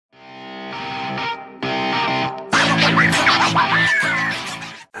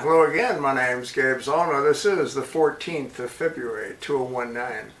Hello again, my name's Gabe Zolna. This is the 14th of February,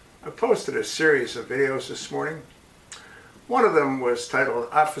 2019. I posted a series of videos this morning. One of them was titled,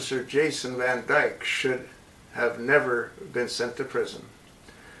 Officer Jason Van Dyke Should Have Never Been Sent to Prison.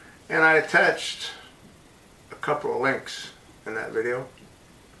 And I attached a couple of links in that video.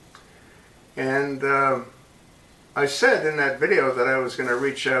 And I said in that video that I was going to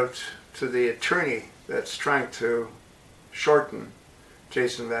reach out to the attorney that's trying to shorten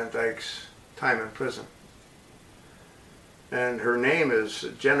Jason Van Dyke's time in prison. And her name is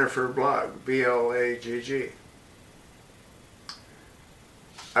Jennifer Blagg, B-L-A-G-G.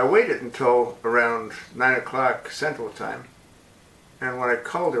 I waited until around 9 o'clock Central Time, and when I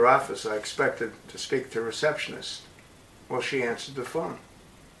called her office I expected to speak to a receptionist. Well, she answered the phone.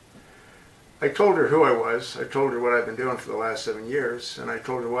 I told her who I was, I told her what I've been doing for the last 7 years, and I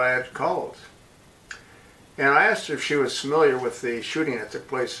told her why I had called. And I asked her if she was familiar with the shooting that took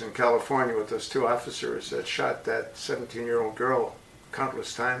place in California with those two officers that shot that 17-year-old girl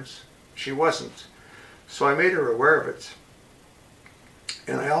countless times. She wasn't. So I made her aware of it.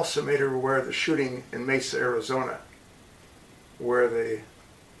 And I also made her aware of the shooting in Mesa, Arizona, where the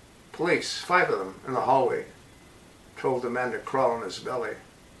police, 5 of them in the hallway, told the man to crawl on his belly.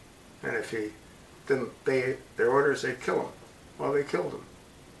 And if he didn't obey their orders, they'd kill him. Well, they killed him.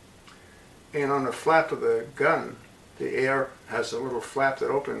 And on the flap of the gun, the air has a little flap that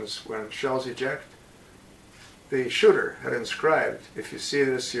opens when shells eject. The shooter had inscribed, if you see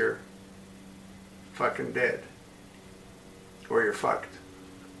this, you're fucking dead. Or you're fucked.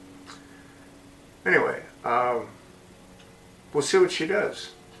 Anyway, we'll see what she does.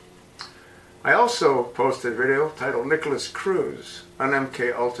 I also posted a video titled Nicholas Cruz, an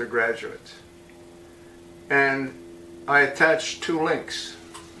MK Ultra graduate. And I attached 2 links.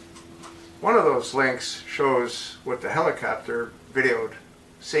 One of those links shows what the helicopter videoed,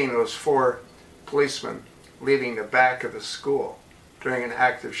 seeing those 4 policemen leaving the back of the school during an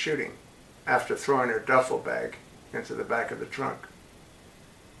active shooting after throwing their duffel bag into the back of the trunk,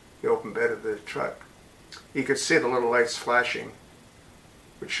 the open bed of the truck. You could see the little lights flashing,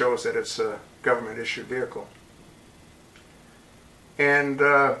 which shows that it's a government-issued vehicle. And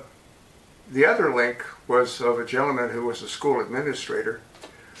the other link was of a gentleman who was a school administrator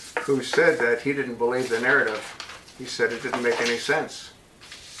who said that he didn't believe the narrative. He said it didn't make any sense.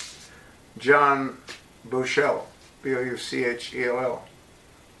 John Buchel, B-O-U-C-H-E-L-L.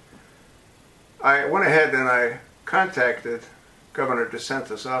 I went ahead and I contacted Governor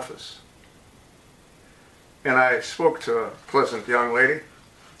DeSantis' office. And I spoke to a pleasant young lady.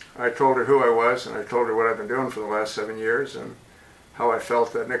 I told her who I was, and I told her what I've been doing for the last 7 years, and how I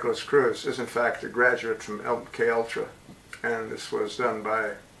felt that Nicholas Cruz is in fact a graduate from MK Ultra. And this was done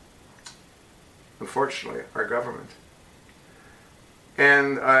by, unfortunately, our government.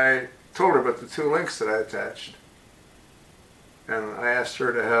 And I told her about the 2 links that I attached. And I asked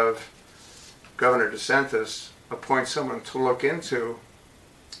her to have Governor DeSantis appoint someone to look into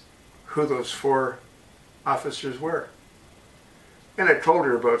who those 4 officers were. And I told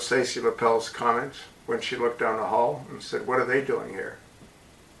her about Stacey LaPelle's comment when she looked down the hall and said, "What are they doing here?"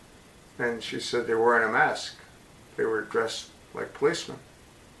 And she said they were wearing a mask. They were dressed like policemen.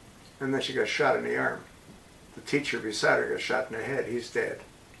 And then she got shot in the arm. The teacher beside her got shot in the head. He's dead.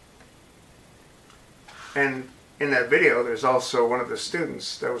 And in that video, there's also one of the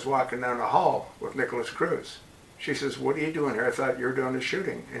students that was walking down the hall with Nicholas Cruz. She says, "What are you doing here? I thought you were doing the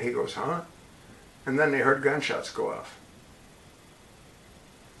shooting." And he goes, "Huh?" And then they heard gunshots go off.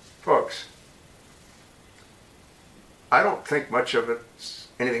 Folks, I don't think much of it,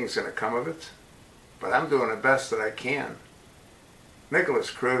 anything's going to come of it, but I'm doing the best that I can.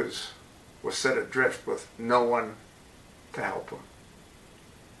 Nicholas Cruz was set adrift with no one to help him.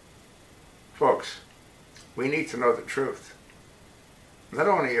 Folks, we need to know the truth. Not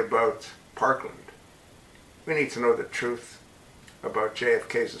only about Parkland, we need to know the truth about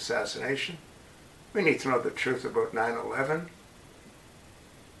JFK's assassination. We need to know the truth about 9/11.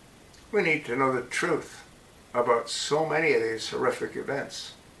 We need to know the truth about so many of these horrific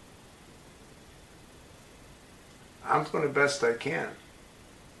events. I'm doing the best I can.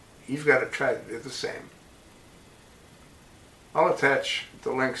 You've got to try to do the same. I'll attach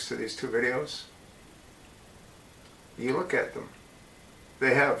the links to these 2 videos. You look at them.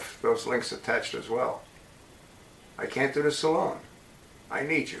 They have those links attached as well. I can't do this alone. I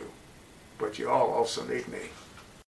need you, but you all also need me.